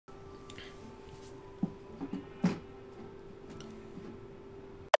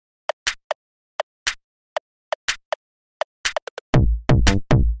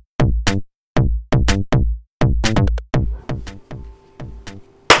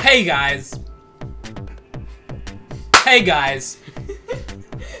Hey guys. Hey guys.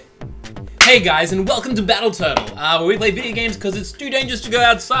 Hey guys, and welcome to Battle Turtle, where we play video games because it's too dangerous to go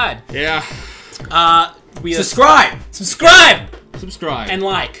outside. Yeah. Subscribe! Subscribe. And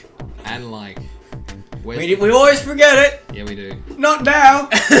like. We always forget it. Yeah, we do. Not now.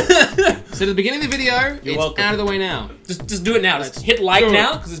 So at the beginning of the video, it's welcome. out of the way now. Just do it now. Just hit like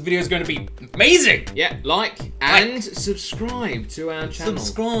now, because this video is going to be amazing. Yeah, like and subscribe to our channel.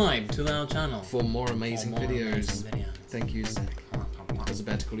 Subscribe to our channel. For more amazing videos. Thank you, Zach. I was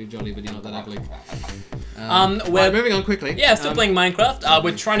about to call you Jolly, but you're not that ugly. We're moving on quickly. Yeah, still playing Minecraft.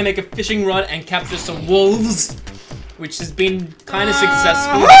 We're trying to make a fishing rod and capture some wolves, which has been kind of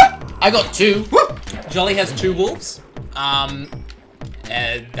successful. I got 2. Jolly has 2 wolves. I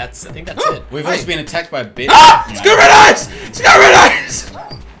think that's it. We've also been attacked by a bitch. Scurvy!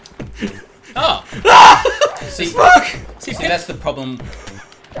 Oh. See, that's the problem.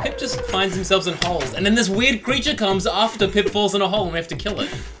 Pip just finds himself in holes, and then this weird creature comes after Pip falls in a hole, and we have to kill it.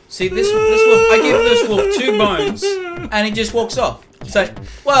 See, this wolf, I give this wolf 2 bones, and he just walks off. So,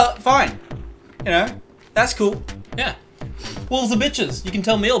 well, fine. You know, that's cool. Yeah. Wolves are bitches. You can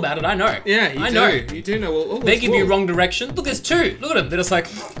tell Neil about it, I know. Yeah, I know. You do know. Well, they give you wrong direction. Look, there's 2. Look at them. They're just like,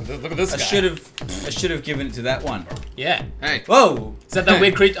 look at this guy. I should have given it to that one. Yeah. Hey. Whoa. Is that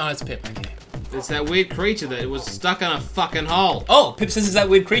weird creature? Oh, it's Pip. Okay. It's that weird creature that was stuck in a fucking hole. Oh, Pip says it's that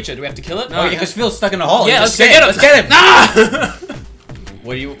weird creature. Do we have to kill it? No, because Phil's stuck in a hole. Yeah, let's go get him. Let's get him. Ah!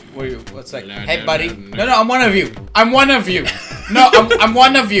 What's that? No, Hey, no, buddy. no. No, I'm one of you. I'm one of you. No, I'm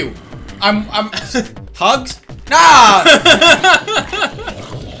one of you. I'm Hugs? Nah! I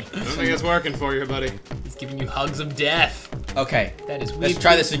don't think it's working for you, buddy. He's giving you hugs of death. Okay. That is weird. Let's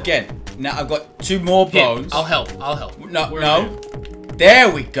try this again. Now I've got 2 more Here, bones. I'll help. I'll help. No. There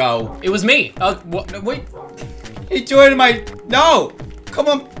we go. It was me. What? No, wait. He joined my. No. Come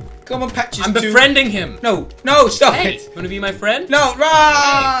on, Patches. I'm befriending him. No, stop Hey, it. wanna be my friend? No,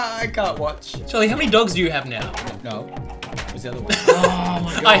 I can't watch. Charlie, how many dogs do you have now? No. What's the other one? Oh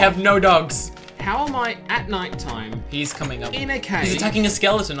my god. I have no dogs. How am I at night time He's coming up. in a cave? He's attacking a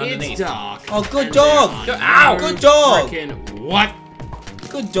skeleton underneath. It's dark. Oh, good and dog. there are Ow. no Good dog. frickin' what?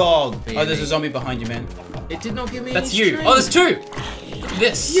 Good dog. Baby. Oh, there's a zombie behind you, man. It did not give me. That's any you. string. Oh, there's 2.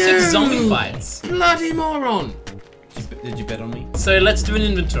 This 6 zombie fights. Bloody moron. Did you bet on me? So let's do an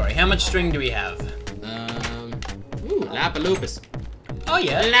inventory. How much string do we have? Ooh, Lapalupus. Oh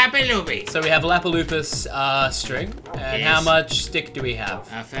yeah. Lapalupus. So we have Lapalupus string. And Yes. how much stick do we have?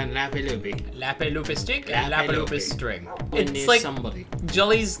 I found Lapalupi. Lapalupus stick and Lapalupus. Lapalupus string. When It's there's like somebody.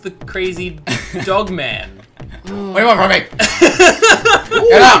 Jolly's the crazy dog man. What do you want from me?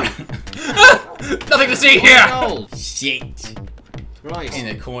 Get out! Nothing to see here. Oh, Shit. right. In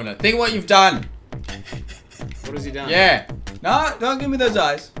the corner. Think what you've done. What has he done? Yeah. No, don't give me those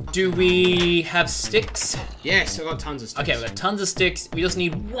eyes. Do we have sticks? Yes, I got tons of sticks. Okay, we got tons of sticks. We just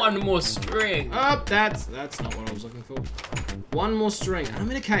need 1 more string. Oh, that's not what I was looking for. 1 more string. I'm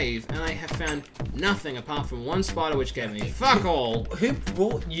in a cave and I have found nothing apart from 1 spider which gave me fuck all Who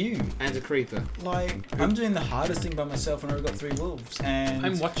brought you? and a creeper. Like, I'm doing the hardest thing by myself and I've got 3 wolves. And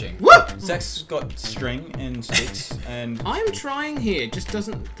I'm watching. Woo! Zach's got string and sticks and I'm trying here. Just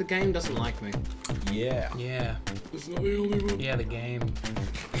the game doesn't like me. yeah. Yeah. It's not the only one. Yeah, the game.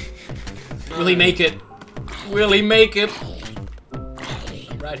 Will he make it? Will he make it?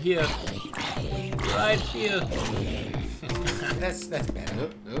 Right here. Right here. That's better.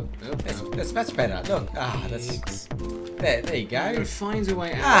 Oh. That's much better. Look, that's there you go. It finds a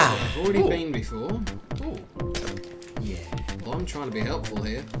way out. Ah. I've already Ooh. been before. Ooh. Yeah. Well, I'm trying to be helpful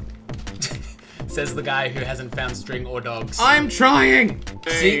here. Says the guy who hasn't found string or dogs. I'm trying!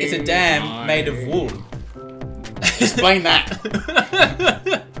 See, it's a dam made of wool. Explain that. Oh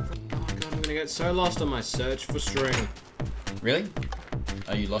god, I'm gonna get so lost on my search for string. Really?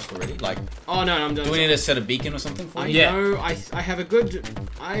 Are you lost already? Like, Oh no, I'm done. do we need to set a beacon or something for I you? Yeah. know, I have a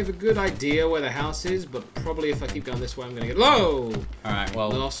good idea where the house is, but probably if I keep going this way, I'm gonna get low. Alright, well,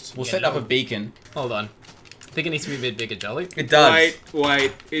 Lost. we'll Yeah, set up no. a beacon. Hold on. I think it needs to be a bit bigger, Jolly. It does.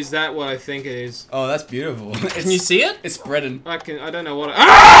 Wait, is that what I think it is? Oh, that's beautiful. Can you see it? It's spreading. I don't know what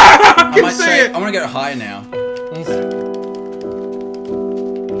I can see it! I want to get it higher now.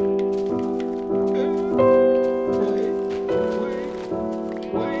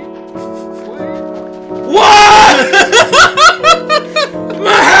 What?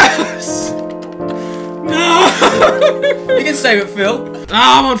 My house! No! You can save it, Phil. Oh,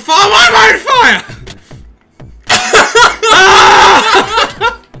 I'm on fire! Why am I on fire?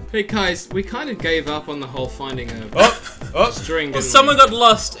 Hey guys, we kind of gave up on the whole finding a string. Well, didn't someone we? got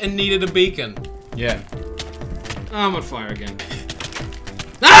lost and needed a beacon. Yeah. Oh, I'm on fire again.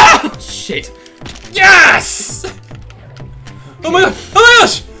 Ah! Shit. Yes! Oh my god! Oh my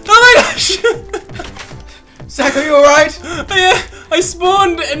gosh! Oh my gosh! Zach, are you alright? Yeah, I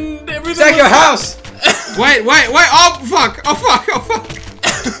spawned and everything. Zach, your house! Wait. Oh fuck. Oh fuck. Oh fuck.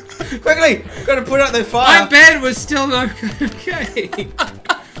 Quickly! Gotta put out the fire. My bed was still okay.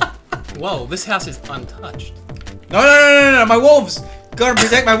 Whoa, this house is untouched. No, my wolves! Gotta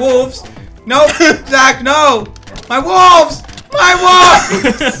protect my wolves! No, Zach, no! My wolves! My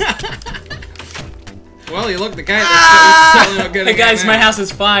wolves! Well, you locked the gate. That's certainly not getting Hey guys, out my now. house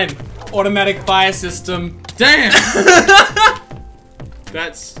is fine. Automatic fire system. Damn.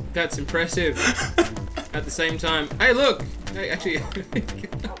 That's impressive. At the same time, hey, look. Hey, actually.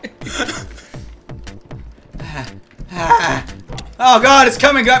 Oh god, it's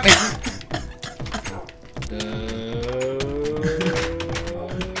coming at me!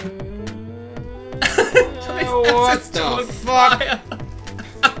 What the fuck?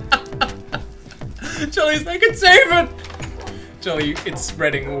 Jolly's like, I can save it! Jolly, it's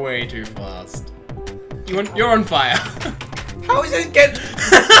spreading way too fast. You're on fire. How is it get?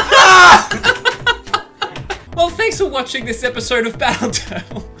 Well, thanks for watching this episode of Battle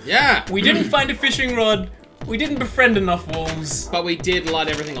Turtle. Yeah. We didn't find a fishing rod. We didn't befriend enough wolves. But we did light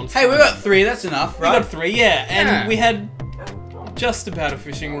everything on fire. Hey, we got 3, that's enough, We right? got 3, yeah. And Yeah. we had just about a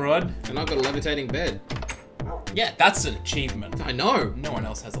fishing rod. And I've got a levitating bed. Yeah, that's an achievement. I know. No one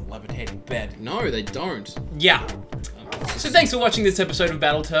else has a levitating bed. No, they don't. Yeah. So thanks for watching this episode of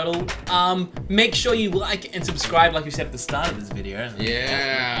Battle Turtle. Make sure you like and subscribe like we said at the start of this video.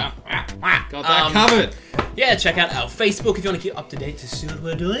 Yeah. Got that covered. Yeah, check out our Facebook if you want to keep up to date to see what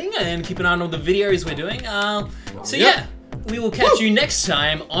we're doing and keep an eye on all the videos we're doing. So yeah, we will catch you next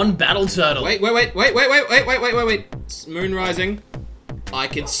time on Battle Turtle. Wait. It's moon rising. I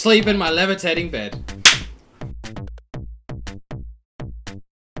can sleep in my levitating bed.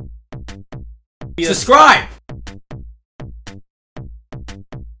 Subscribe!